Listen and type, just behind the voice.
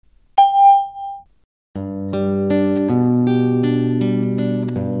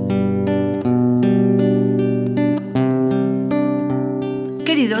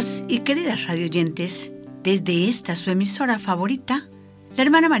queridas radioyentes, desde esta su emisora favorita, la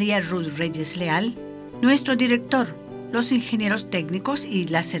hermana María Ruth Reyes Leal, nuestro director, los ingenieros técnicos y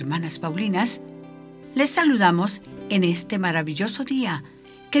las hermanas Paulinas, les saludamos en este maravilloso día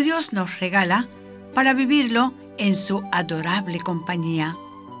que Dios nos regala para vivirlo en su adorable compañía.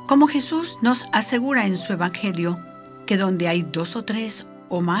 Como Jesús nos asegura en su Evangelio, que donde hay 2 o 3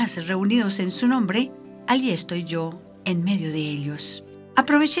 o más reunidos en su nombre, allí estoy yo en medio de ellos.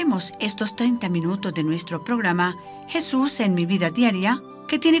 Aprovechemos estos 30 minutos de nuestro programa Jesús en mi vida diaria,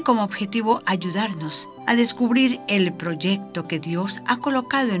 que tiene como objetivo ayudarnos a descubrir el proyecto que Dios ha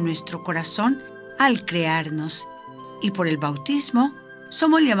colocado en nuestro corazón al crearnos. Y por el bautismo,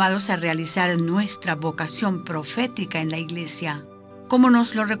 somos llamados a realizar nuestra vocación profética en la Iglesia, como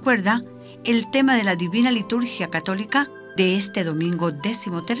nos lo recuerda el tema de la Divina Liturgia Católica de este domingo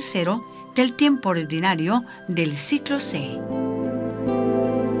 13º del tiempo ordinario del ciclo C.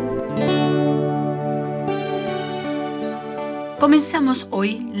 Comenzamos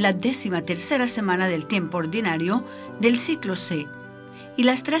hoy la 13ª semana del tiempo ordinario del ciclo C, y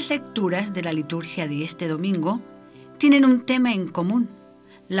las 3 lecturas de la liturgia de este domingo tienen un tema en común: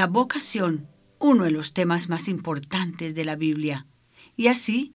 la vocación, uno de los temas más importantes de la Biblia. Y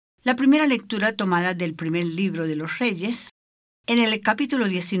así, la primera lectura tomada del primer libro de los Reyes, en el capítulo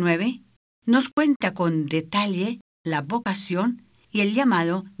 19, nos cuenta con detalle la vocación y el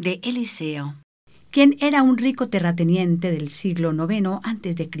llamado de Eliseo, quien era un rico terrateniente del siglo IX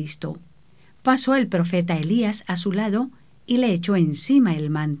a.C. Pasó el profeta Elías a su lado y le echó encima el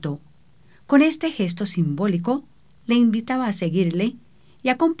manto. Con este gesto simbólico, le invitaba a seguirle y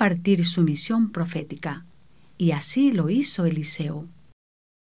a compartir su misión profética. Y así lo hizo Eliseo.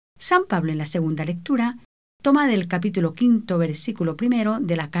 San Pablo, en la segunda lectura, toma del capítulo 5, versículo 1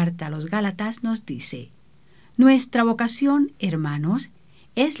 de la carta a los Gálatas, nos dice: Nuestra vocación, hermanos,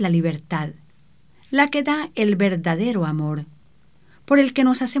 es la libertad, la que da el verdadero amor, por el que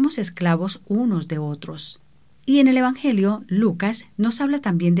nos hacemos esclavos unos de otros. Y en el Evangelio, Lucas nos habla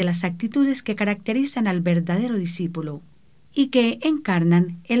también de las actitudes que caracterizan al verdadero discípulo y que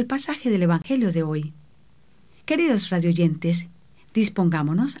encarnan el pasaje del Evangelio de hoy. Queridos radioyentes,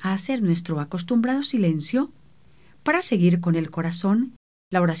 dispongámonos a hacer nuestro acostumbrado silencio para seguir con el corazón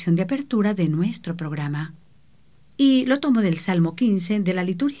la oración de apertura de nuestro programa. Y lo tomo del Salmo 15 de la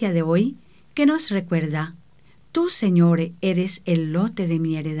liturgia de hoy, que nos recuerda: Tú, Señor, eres el lote de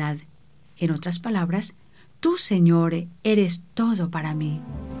mi heredad. En otras palabras, tú, Señor, eres todo para mí.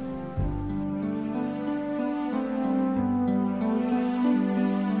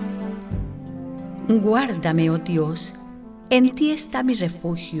 Guárdame, oh Dios, en ti está mi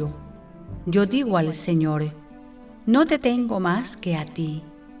refugio. Yo digo al Señor: no te tengo más que a ti.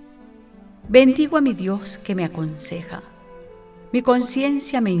 Bendigo a mi Dios que me aconseja. Mi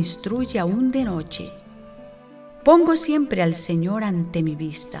conciencia me instruye aún de noche. Pongo siempre al Señor ante mi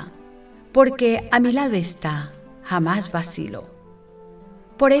vista, porque a mi lado está, jamás vacilo.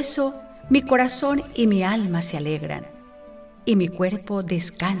 Por eso mi corazón y mi alma se alegran, y mi cuerpo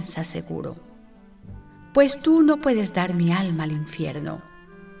descansa seguro. Pues tú no puedes dar mi alma al infierno,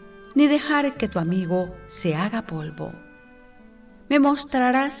 ni dejar que tu amigo se haga polvo. Me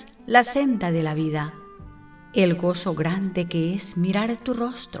mostrarás la senda de la vida, el gozo grande que es mirar tu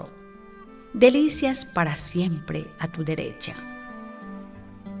rostro, delicias para siempre a tu derecha.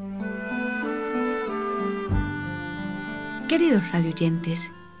 Queridos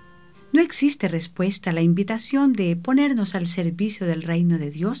radioyentes, no existe respuesta a la invitación de ponernos al servicio del reino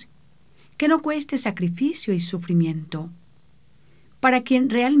de Dios que no cueste sacrificio y sufrimiento. Para quien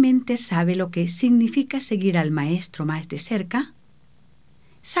realmente sabe lo que significa seguir al Maestro más de cerca,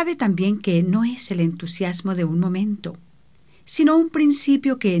 sabe también que no es el entusiasmo de un momento, sino un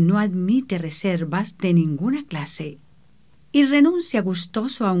principio que no admite reservas de ninguna clase y renuncia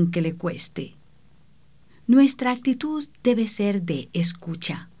gustoso aunque le cueste. Nuestra actitud debe ser de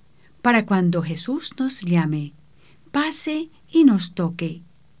escucha, para cuando Jesús nos llame, pase y nos toque.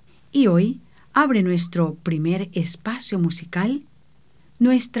 Y hoy abre nuestro primer espacio musical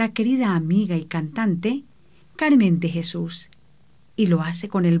nuestra querida amiga y cantante Carmen de Jesús, y lo hace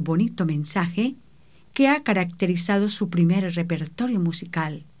con el bonito mensaje que ha caracterizado su primer repertorio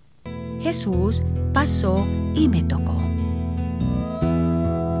musical: Jesús pasó y me tocó.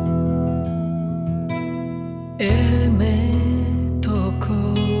 Él me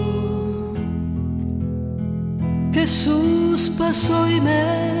tocó, Jesús pasó y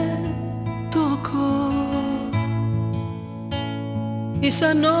me tocó, y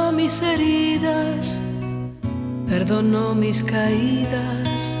sanó mis heridas, perdonó mis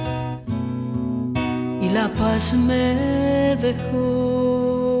caídas, y la paz me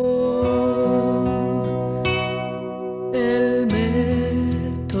dejó. Él me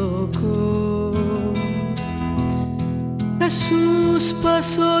tocó. Jesús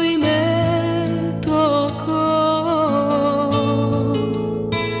pasó y me tocó.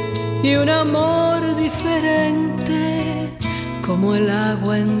 Y un amor diferente, como el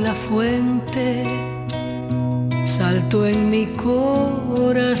agua en la fuente, saltó en mi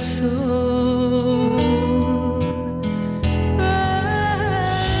corazón.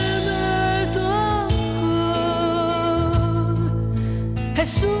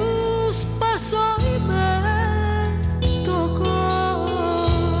 Jesús pasó y me tocó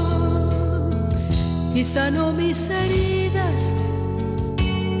y sanó mis heridas,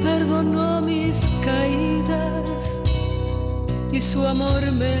 perdonó mis caídas y su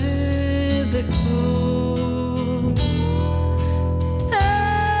amor me dejó.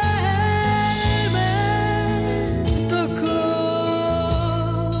 Él me tocó.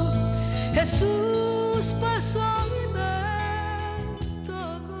 Jesús pasó.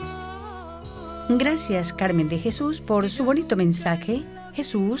 Gracias, Carmen de Jesús, por su bonito mensaje.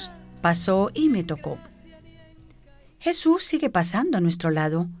 Jesús pasó y me tocó. Jesús sigue pasando a nuestro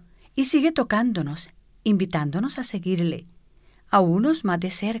lado y sigue tocándonos, invitándonos a seguirle, a unos más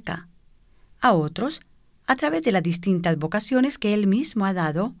de cerca, a otros a través de las distintas vocaciones que Él mismo ha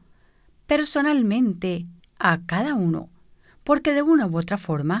dado personalmente a cada uno, porque de una u otra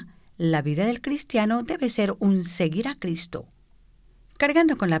forma la vida del cristiano debe ser un seguir a Cristo,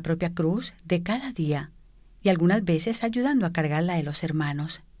 cargando con la propia cruz de cada día y algunas veces ayudando a cargarla de los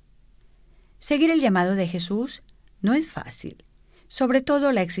hermanos. Seguir el llamado de Jesús no es fácil, sobre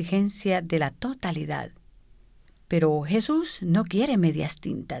todo la exigencia de la totalidad. Pero Jesús no quiere medias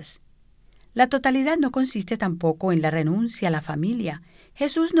tintas. La totalidad no consiste tampoco en la renuncia a la familia.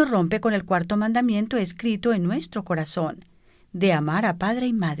 Jesús no rompe con el cuarto mandamiento escrito en nuestro corazón, de amar a padre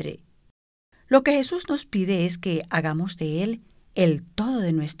y madre. Lo que Jesús nos pide es que hagamos de Él el todo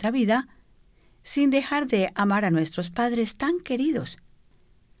de nuestra vida, sin dejar de amar a nuestros padres tan queridos.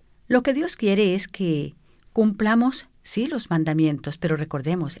 Lo que Dios quiere es que cumplamos, sí, los mandamientos, pero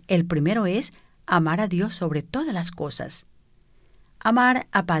recordemos, el primero es amar a Dios sobre todas las cosas. Amar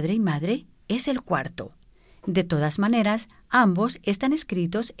a padre y madre es el cuarto. De todas maneras, ambos están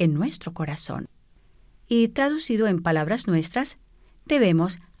escritos en nuestro corazón. Y traducido en palabras nuestras,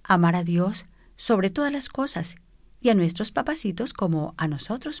 debemos amar a Dios sobre todas las cosas y a nuestros papacitos como a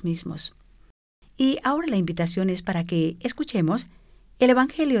nosotros mismos. Y ahora la invitación es para que escuchemos el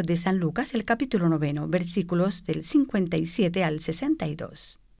Evangelio de San Lucas, el capítulo 9, versículos del 57 al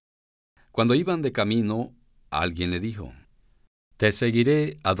 62. Cuando iban de camino, alguien le dijo: «Te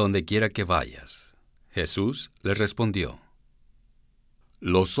seguiré a donde quiera que vayas». Jesús le respondió: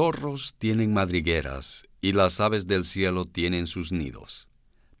 «Los zorros tienen madrigueras y las aves del cielo tienen sus nidos,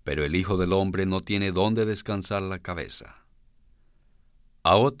 pero el Hijo del Hombre no tiene dónde descansar la cabeza».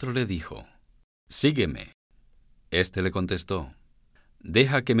 A otro le dijo: «Sígueme». Este le contestó: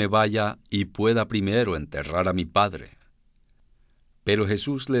 «Deja que me vaya y pueda primero enterrar a mi padre». Pero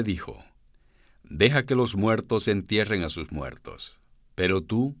Jesús le dijo: «Deja que los muertos entierren a sus muertos, pero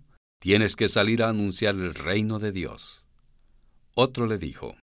tú tienes que salir a anunciar el reino de Dios». Otro le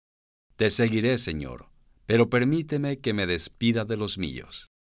dijo: «Te seguiré, Señor, pero permíteme que me despida de los míos».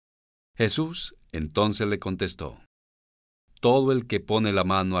 Jesús entonces le contestó: «Todo el que pone la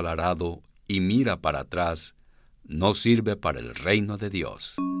mano al arado y mira para atrás no sirve para el reino de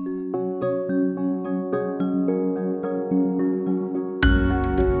Dios».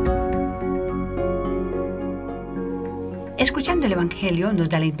 Escuchando el Evangelio nos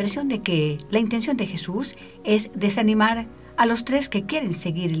da la impresión de que la intención de Jesús es desanimar a los tres que quieren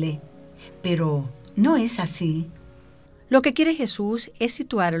seguirle, pero no es así. Lo que quiere Jesús es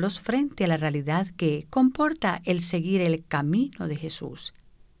situarlos frente a la realidad que comporta el seguir el camino de Jesús.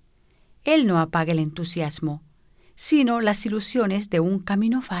 Él no apaga el entusiasmo, sino las ilusiones de un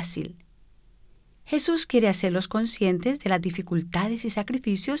camino fácil. Jesús quiere hacerlos conscientes de las dificultades y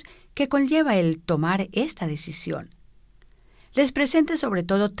sacrificios que conlleva el tomar esta decisión. Les presenta sobre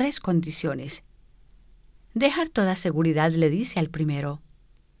todo 3 condiciones. Dejar toda seguridad, le dice al primero.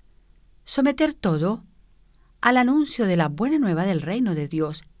 Someter todo al anuncio de la buena nueva del reino de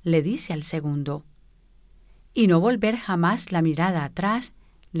Dios, le dice al segundo. Y no volver jamás la mirada atrás,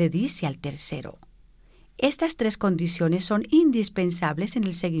 le dice al tercero. Estas 3 condiciones son indispensables en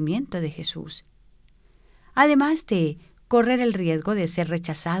el seguimiento de Jesús. Además de correr el riesgo de ser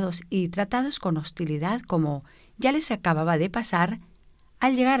rechazados y tratados con hostilidad, como ya les acababa de pasar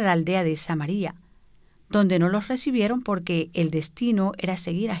al llegar a la aldea de Samaria, donde no los recibieron porque el destino era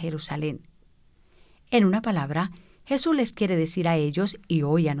seguir a Jerusalén. En una palabra, Jesús les quiere decir a ellos y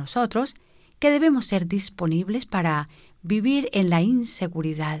hoy a nosotros que debemos ser disponibles para vivir en la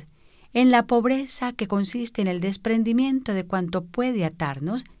inseguridad, en la pobreza que consiste en el desprendimiento de cuanto puede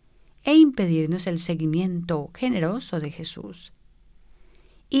atarnos e impedirnos el seguimiento generoso de Jesús.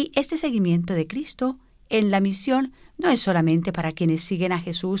 Y este seguimiento de Cristo en la misión no es solamente para quienes siguen a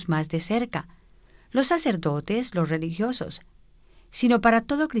Jesús más de cerca, los sacerdotes, los religiosos, sino para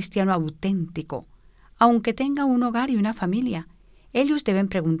todo cristiano auténtico. Aunque tenga un hogar y una familia, ellos deben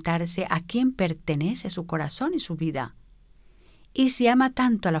preguntarse a quién pertenece su corazón y su vida. Y si ama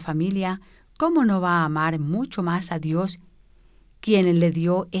tanto a la familia, ¿cómo no va a amar mucho más a Dios, quien le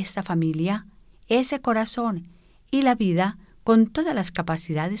dio esa familia, ese corazón y la vida con todas las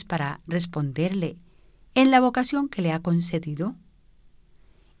capacidades para responderle en la vocación que le ha concedido?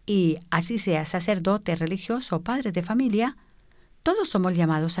 Y así sea sacerdote, religioso o padre de familia, todos somos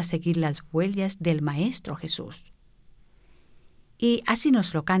llamados a seguir las huellas del Maestro Jesús. Y así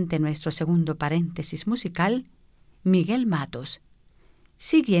nos lo canta en nuestro segundo paréntesis musical, Miguel Matos,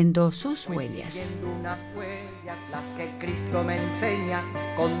 siguiendo sus huellas. Siguiendo unas huellas, las que Cristo me enseña,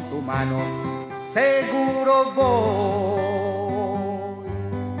 con tu mano seguro voy.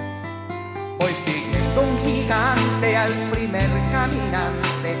 Voy siguiendo un gigante al primer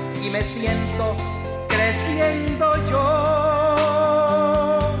caminante y me siento creciendo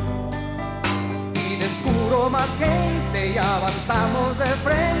yo. Y descubro más gente y avanzamos de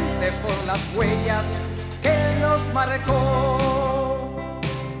frente por las huellas que Él nos marcó.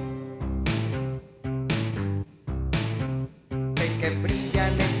 Sé que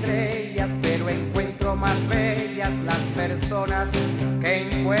brillan estrellas, pero encuentro más bellas las personas que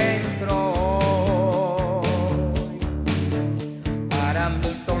encuentro hoy. Para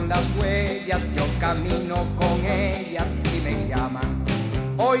mí son las huellas, yo camino con ellas y me llaman,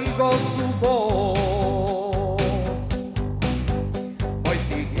 oigo su voz. Voy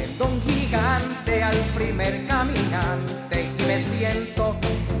siguiendo un gigante al primer caminante y me siento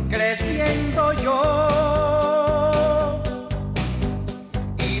creciendo yo.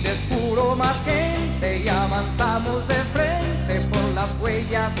 Y descubro más gente y avanzamos de frente por las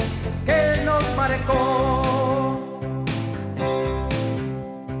huellas que Él nos marcó.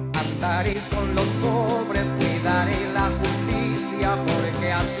 Andaré con los pobres, cuidaré la justicia,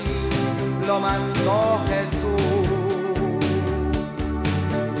 porque así lo mandó Jesús.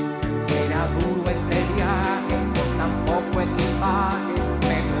 Será duro ese viaje, con tan poco equipaje,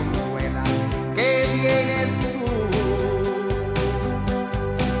 me consuela que vienes tú.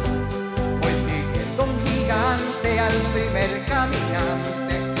 Voy siguiendo un gigante al primer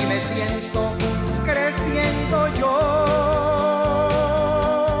caminante y me siento creciendo yo.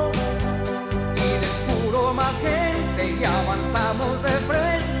 Y avanzamos de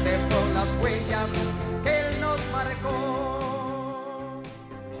frente por las huellas que Él nos marcó.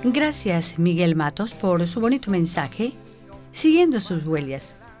 Gracias, Miguel Matos, por su bonito mensaje, Siguiendo sus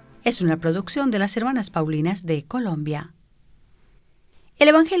huellas. Es una producción de las Hermanas Paulinas de Colombia. El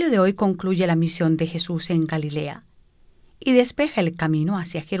Evangelio de hoy concluye la misión de Jesús en Galilea y despeja el camino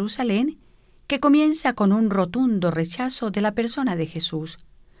hacia Jerusalén, que comienza con un rotundo rechazo de la persona de Jesús,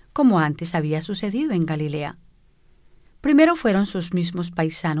 como antes había sucedido en Galilea. Primero fueron sus mismos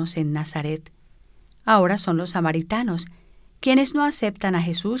paisanos en Nazaret. Ahora son los samaritanos, quienes no aceptan a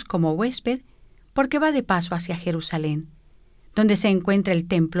Jesús como huésped porque va de paso hacia Jerusalén, donde se encuentra el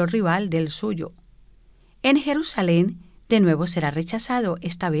templo rival del suyo. En Jerusalén, de nuevo será rechazado,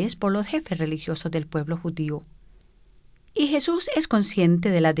 esta vez por los jefes religiosos del pueblo judío. Y Jesús es consciente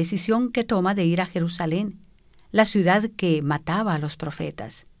de la decisión que toma de ir a Jerusalén, la ciudad que mataba a los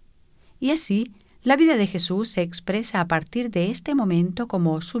profetas. Y así, la vida de Jesús se expresa a partir de este momento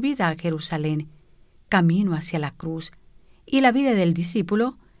como subida a Jerusalén, camino hacia la cruz, y la vida del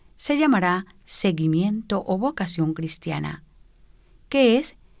discípulo se llamará seguimiento o vocación cristiana, que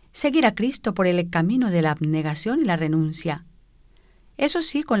es seguir a Cristo por el camino de la abnegación y la renuncia. Eso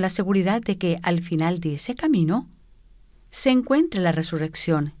sí, con la seguridad de que al final de ese camino se encuentra la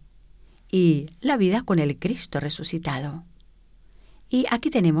resurrección y la vida con el Cristo resucitado. Y aquí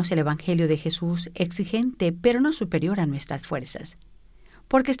tenemos el Evangelio de Jesús exigente, pero no superior a nuestras fuerzas,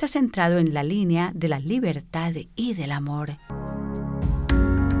 porque está centrado en la línea de la libertad y del amor.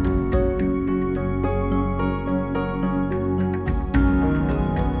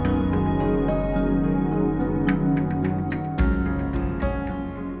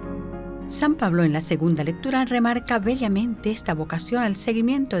 San Pablo en la segunda lectura remarca bellamente esta vocación al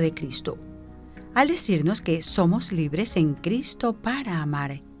seguimiento de Cristo, al decirnos que somos libres en Cristo para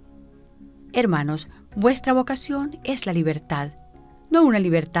amar. Hermanos, vuestra vocación es la libertad, no una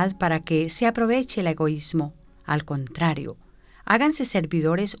libertad para que se aproveche el egoísmo. Al contrario, háganse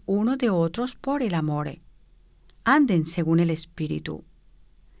servidores unos de otros por el amor. anden según el Espíritu.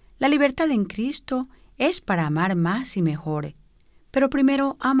 La libertad en Cristo es para amar más y mejor, pero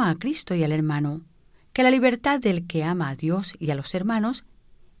primero ama a Cristo y al hermano, que la libertad del que ama a Dios y a los hermanos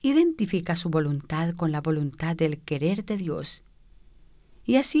identifica su voluntad con la voluntad del querer de Dios.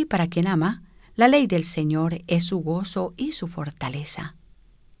 Y así, para quien ama, la ley del Señor es su gozo y su fortaleza.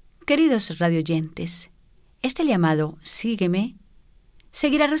 Queridos radioyentes, este llamado «Sígueme»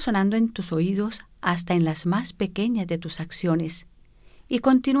 seguirá resonando en tus oídos hasta en las más pequeñas de tus acciones, y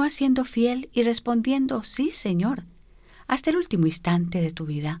continúa siendo fiel y respondiendo «Sí, Señor», hasta el último instante de tu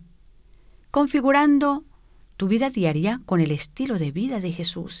vida, configurando tu vida diaria con el estilo de vida de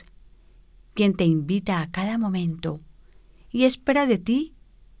Jesús, quien te invita a cada momento y espera de ti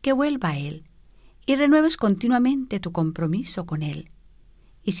que vuelva a Él y renueves continuamente tu compromiso con Él.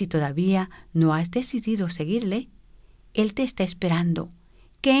 Y si todavía no has decidido seguirle, Él te está esperando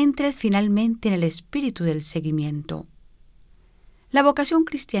que entres finalmente en el espíritu del seguimiento. La vocación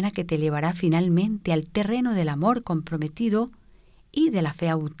cristiana que te llevará finalmente al terreno del amor comprometido y de la fe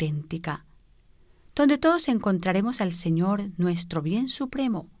auténtica, donde todos encontraremos al Señor nuestro bien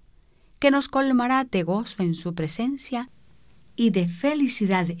supremo, que nos colmará de gozo en su presencia y de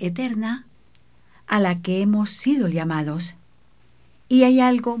felicidad eterna a la que hemos sido llamados. Y hay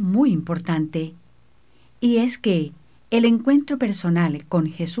algo muy importante, y es que el encuentro personal con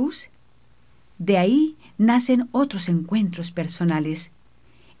Jesús, de ahí nacen otros encuentros personales.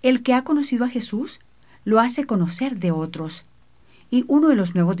 El que ha conocido a Jesús lo hace conocer de otros. Y uno de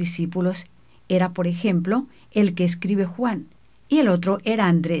los nuevos discípulos era, por ejemplo, el que escribe Juan, y el otro era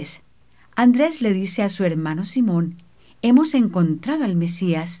Andrés. Andrés le dice a su hermano Simón: «Hemos encontrado al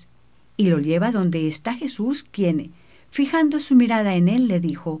Mesías», y lo lleva donde está Jesús, quien, fijando su mirada en él, le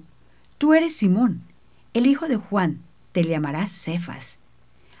dijo: «Tú eres Simón, el hijo de Juan, te llamarás Cefas».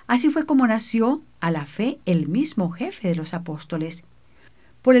 Así fue como nació a la fe el mismo jefe de los apóstoles,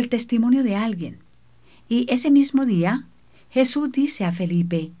 por el testimonio de alguien. Y ese mismo día, Jesús dice a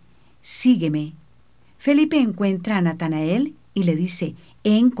Felipe: «Sígueme». Felipe encuentra a Natanael y le dice: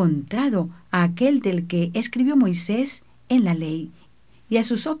 «He encontrado a aquel del que escribió Moisés en la ley». Y a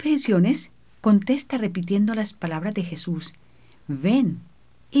sus objeciones contesta repitiendo las palabras de Jesús: «Ven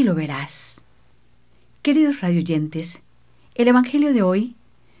y lo verás». Queridos radioyentes, el Evangelio de hoy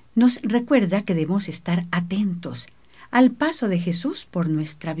nos recuerda que debemos estar atentos al paso de Jesús por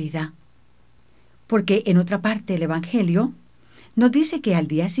nuestra vida. Porque en otra parte del Evangelio nos dice que al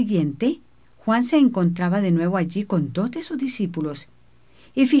día siguiente Juan se encontraba de nuevo allí con 2 de sus discípulos,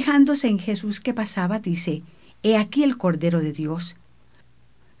 y fijándose en Jesús que pasaba, dice: «He aquí el Cordero de Dios».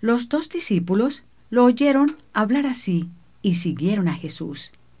 Los 2 discípulos lo oyeron hablar así y siguieron a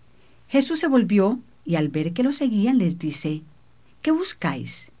Jesús. Jesús se volvió y al ver que lo seguían les dice: «¿Qué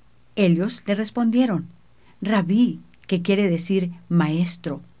buscáis?». Ellos le respondieron: «Rabí», que quiere decir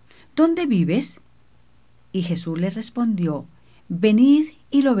maestro, «¿dónde vives?». Y Jesús les respondió: «Venid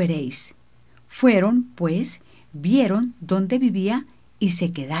y lo veréis». Fueron, pues, vieron dónde vivía y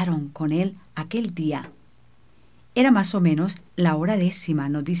se quedaron con él aquel día. Era más o menos la hora 10,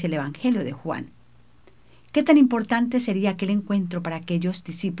 nos dice el Evangelio de Juan. ¿Qué tan importante sería aquel encuentro para aquellos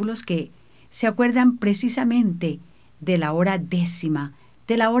discípulos que se acuerdan precisamente de la hora 10,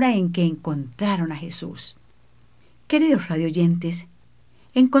 de la hora en que encontraron a Jesús? Queridos radioyentes,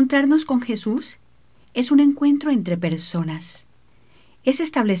 encontrarnos con Jesús es un encuentro entre personas. Es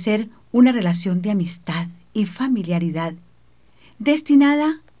establecer una relación de amistad y familiaridad,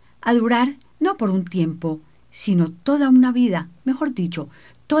 destinada a durar no por un tiempo, sino toda una vida, mejor dicho,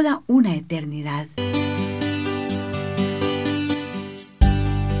 toda una eternidad.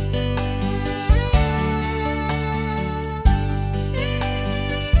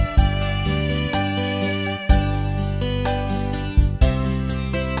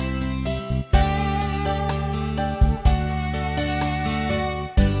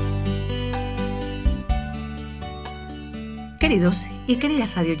 Queridos y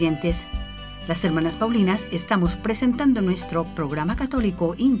queridas radioyentes, las hermanas Paulinas estamos presentando nuestro programa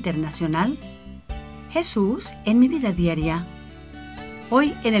católico internacional Jesús en mi vida diaria.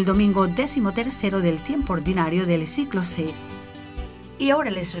 Hoy en el domingo 13º del tiempo ordinario del ciclo C. Y ahora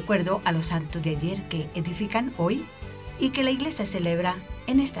les recuerdo a los santos de ayer que edifican hoy y que la Iglesia celebra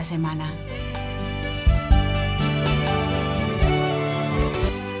en esta semana.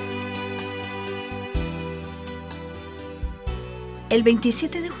 El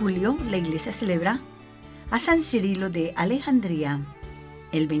 27 de julio la Iglesia celebra a San Cirilo de Alejandría.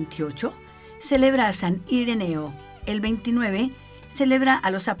 El 28 celebra a San Ireneo. El 29 celebra a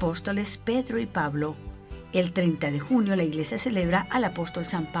los apóstoles Pedro y Pablo. El 30 de junio la Iglesia celebra al apóstol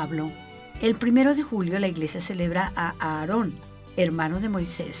San Pablo. El 1 de julio la iglesia celebra a Aarón, hermano de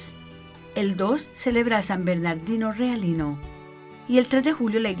Moisés. El 2 celebra a San Bernardino Realino. Y el 3 de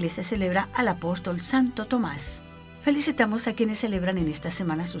julio la iglesia celebra al apóstol Santo Tomás. Felicitamos a quienes celebran en esta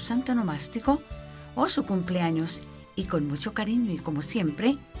semana su santo nomástico o su cumpleaños y con mucho cariño y como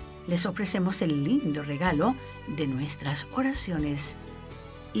siempre les ofrecemos el lindo regalo de nuestras oraciones.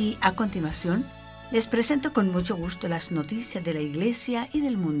 Y a continuación les presento con mucho gusto las noticias de la iglesia y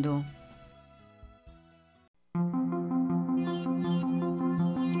del mundo.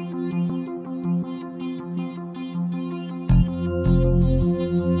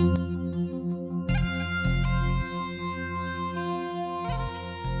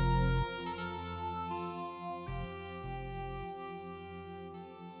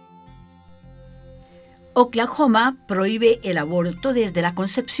 Oklahoma prohíbe el aborto desde la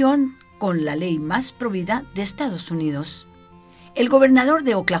concepción con la ley más provida de Estados Unidos. El gobernador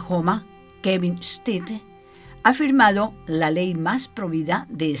de Oklahoma, Kevin Stitt, ha firmado la ley más provida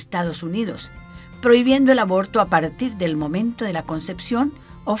de Estados Unidos, prohibiendo el aborto a partir del momento de la concepción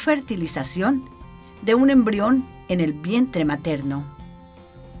o fertilización de un embrión en el vientre materno.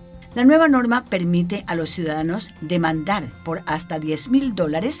 La nueva norma permite a los ciudadanos demandar por hasta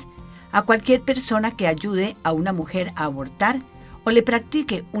 $10,000 a cualquier persona que ayude a una mujer a abortar o le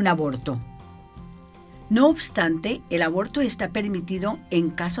practique un aborto. No obstante, el aborto está permitido en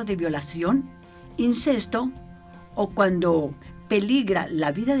caso de violación, incesto o cuando peligra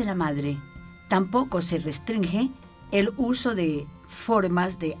la vida de la madre. Tampoco se restringe el uso de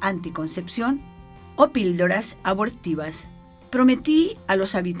formas de anticoncepción o píldoras abortivas. Prometí a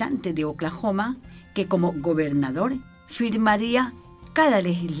los habitantes de Oklahoma que como gobernador firmaría cada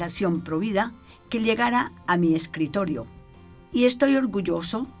legislación provida que llegara a mi escritorio. Y estoy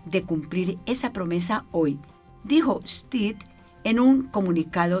orgulloso de cumplir esa promesa hoy, dijo Stitt en un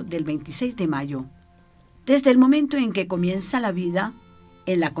comunicado del 26 de mayo. Desde el momento en que comienza la vida,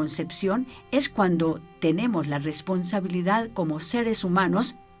 en la concepción, es cuando tenemos la responsabilidad como seres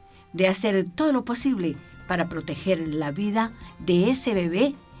humanos de hacer todo lo posible para proteger la vida de ese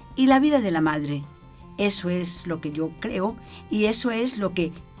bebé y la vida de la madre. Eso es lo que yo creo y eso es lo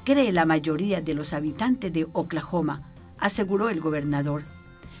que cree la mayoría de los habitantes de Oklahoma, aseguró el gobernador.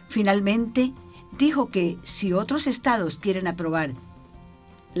 Finalmente, dijo que si otros estados quieren aprobar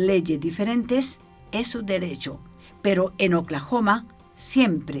leyes diferentes, es su derecho, pero en Oklahoma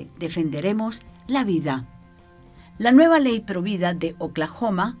siempre defenderemos la vida. La nueva ley provida de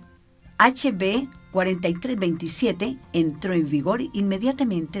Oklahoma, HB 4327, entró en vigor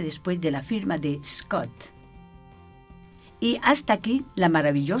inmediatamente después de la firma de Scott. Y hasta aquí la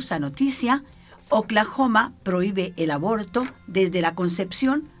maravillosa noticia: Oklahoma prohíbe el aborto desde la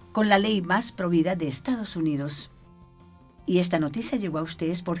concepción con la ley más provida de Estados Unidos. Y esta noticia llegó a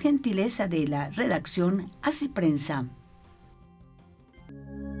ustedes por gentileza de la redacción Así Prensa.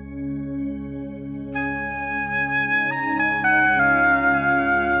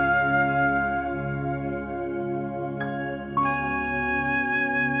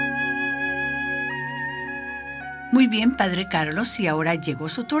 Muy bien, Padre Carlos, y ahora llegó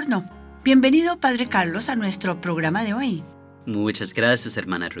su turno. Bienvenido, Padre Carlos, a nuestro programa de hoy. Muchas gracias,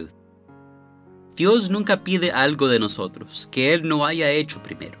 hermana Ruth. Dios nunca pide algo de nosotros que Él no haya hecho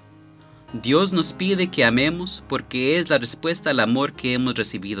primero. Dios nos pide que amemos porque es la respuesta al amor que hemos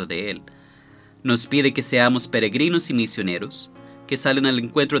recibido de Él. Nos pide que seamos peregrinos y misioneros, que salen al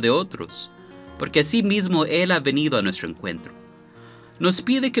encuentro de otros, porque así mismo Él ha venido a nuestro encuentro. Nos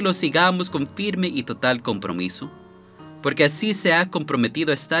pide que lo sigamos con firme y total compromiso, porque así se ha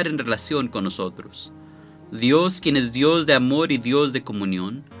comprometido a estar en relación con nosotros. Dios, quien es Dios de amor y Dios de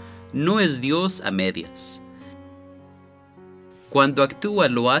comunión, no es Dios a medias. Cuando actúa,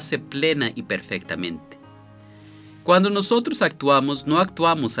 lo hace plena y perfectamente. Cuando nosotros actuamos, no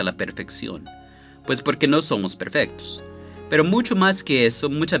actuamos a la perfección, pues porque no somos perfectos. Pero mucho más que eso,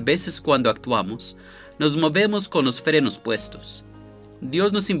 muchas veces cuando actuamos, nos movemos con los frenos puestos.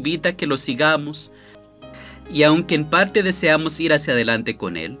 Dios nos invita a que lo sigamos, y aunque en parte deseamos ir hacia adelante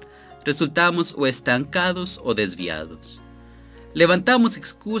con Él, resultamos o estancados o desviados. Levantamos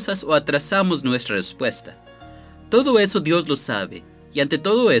excusas o atrasamos nuestra respuesta. Todo eso Dios lo sabe, y ante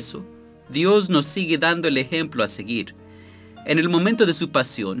todo eso, Dios nos sigue dando el ejemplo a seguir. En el momento de su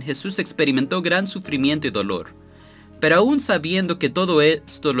pasión, Jesús experimentó gran sufrimiento y dolor. Pero aún sabiendo que todo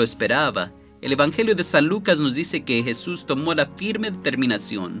esto lo esperaba, el Evangelio de San Lucas nos dice que Jesús tomó la firme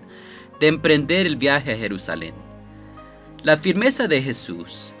determinación de emprender el viaje a Jerusalén. La firmeza de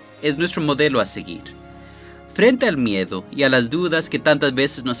Jesús es nuestro modelo a seguir. Frente al miedo y a las dudas que tantas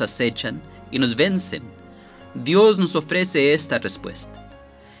veces nos acechan y nos vencen, Dios nos ofrece esta respuesta.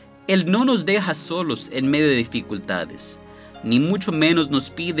 Él no nos deja solos en medio de dificultades, ni mucho menos nos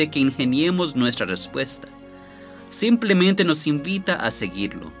pide que ingeniemos nuestra respuesta. Simplemente nos invita a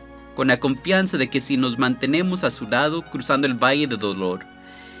seguirlo, con la confianza de que si nos mantenemos a su lado cruzando el valle de dolor,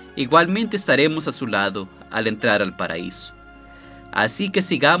 igualmente estaremos a su lado al entrar al paraíso. Así que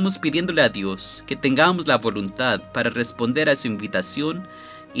sigamos pidiéndole a Dios que tengamos la voluntad para responder a su invitación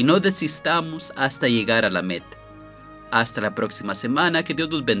y no desistamos hasta llegar a la meta. Hasta la próxima semana, que Dios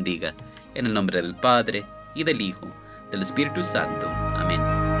los bendiga. En el nombre del Padre, y del Hijo, del Espíritu Santo. Amén.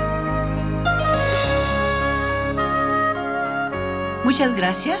 Muchas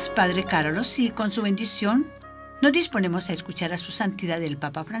gracias, Padre Carlos, y con su bendición nos disponemos a escuchar a su santidad el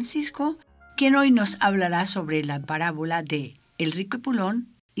Papa Francisco, quien hoy nos hablará sobre la parábola de el rico Epulón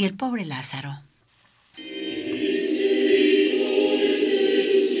y el pobre Lázaro.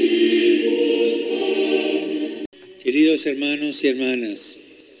 Queridos hermanos y hermanas,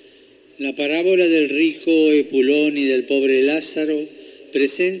 la parábola del rico Epulón y del pobre Lázaro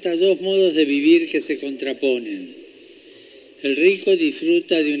presenta dos modos de vivir que se contraponen. El rico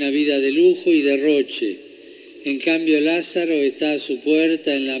disfruta de una vida de lujo y derroche, en cambio Lázaro está a su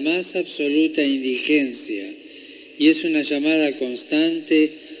puerta en la más absoluta indigencia y es una llamada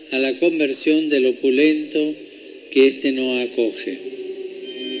constante a la conversión del opulento que éste no acoge.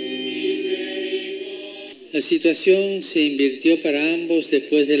 La situación se invirtió para ambos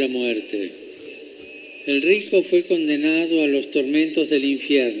después de la muerte. El rico fue condenado a los tormentos del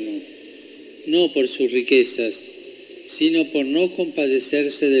infierno, no por sus riquezas, sino por no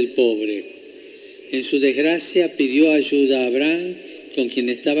compadecerse del pobre. En su desgracia pidió ayuda a Abraham, con quien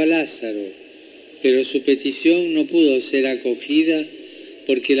estaba Lázaro, pero su petición no pudo ser acogida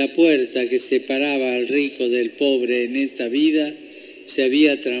porque la puerta que separaba al rico del pobre en esta vida se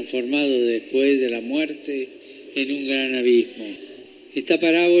había transformado después de la muerte en un gran abismo. Esta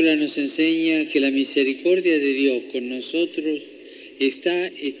parábola nos enseña que la misericordia de Dios con nosotros está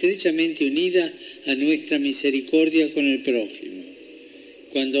estrechamente unida a nuestra misericordia con el prójimo.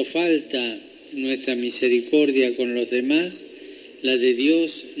 Cuando falta nuestra misericordia con los demás, la de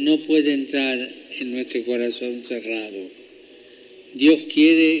Dios no puede entrar en nuestro corazón cerrado. Dios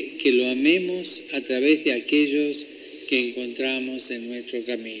quiere que lo amemos a través de aquellos que encontramos en nuestro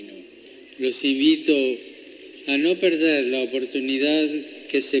camino. Los invito a no perder la oportunidad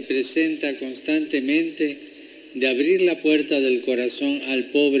que se presenta constantemente de abrir la puerta del corazón al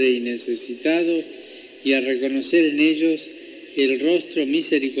pobre y necesitado y a reconocer en ellos el rostro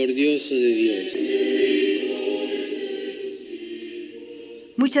misericordioso de Dios.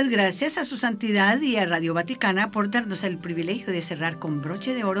 Muchas gracias a su santidad y a Radio Vaticana por darnos el privilegio de cerrar con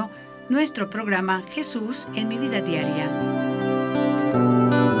broche de oro nuestro programa Jesús en mi vida diaria.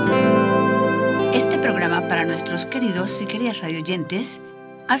 Este programa para nuestros queridos y queridas radioyentes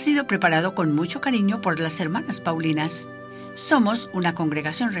ha sido preparado con mucho cariño por las hermanas Paulinas. Somos una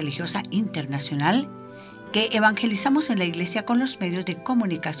congregación religiosa internacional que evangelizamos en la Iglesia con los medios de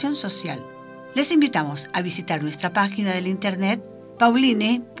comunicación social. Les invitamos a visitar nuestra página del internet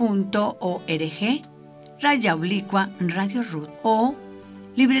pauline.org/Radio Ruth o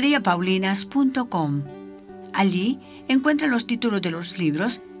libreriapaulinas.com. Allí encuentra los títulos de los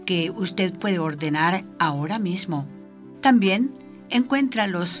libros que usted puede ordenar ahora mismo. También encuentra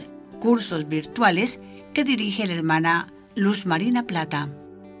los cursos virtuales que dirige la hermana Luz Marina Plata.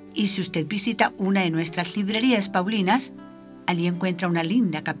 Y si usted visita una de nuestras librerías paulinas, allí encuentra una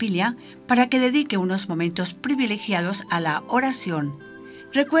linda capilla para que dedique unos momentos privilegiados a la oración.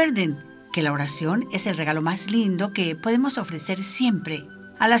 Recuerden que la oración es el regalo más lindo que podemos ofrecer siempre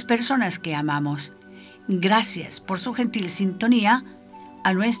a las personas que amamos. Gracias por su gentil sintonía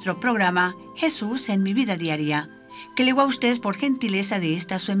a nuestro programa Jesús en mi vida diaria, que le digo a ustedes por gentileza de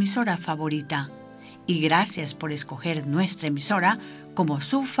esta su emisora favorita. Y gracias por escoger nuestra emisora como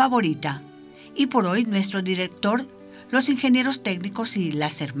su favorita. Y por hoy nuestro director, los ingenieros técnicos y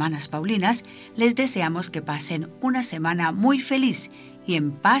las hermanas Paulinas les deseamos que pasen una semana muy feliz y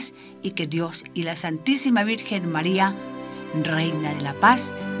en paz, y que Dios y la Santísima Virgen María, Reina de la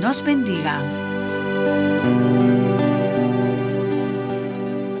Paz, nos bendiga.